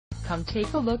Come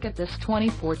take a look at this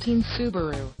 2014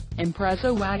 Subaru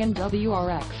Impreza Wagon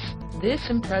WRX. This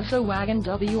Impreza Wagon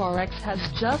WRX has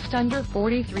just under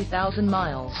 43,000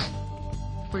 miles.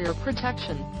 For your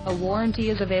protection, a warranty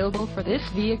is available for this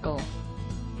vehicle.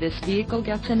 This vehicle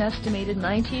gets an estimated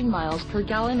 19 miles per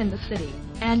gallon in the city,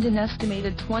 and an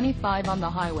estimated 25 on the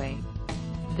highway.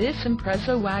 This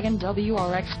Impreza Wagon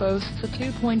WRX boasts a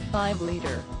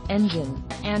 2.5-liter engine,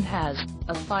 and has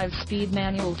a 5-speed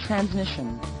manual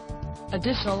transmission.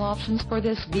 Additional options for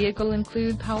this vehicle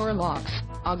include power locks,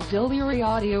 auxiliary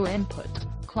audio input,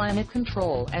 climate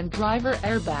control and driver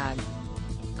airbag.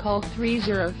 Call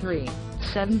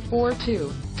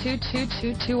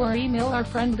 303-742-2222 or email our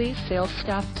friendly sales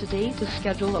staff today to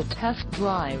schedule a test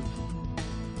drive.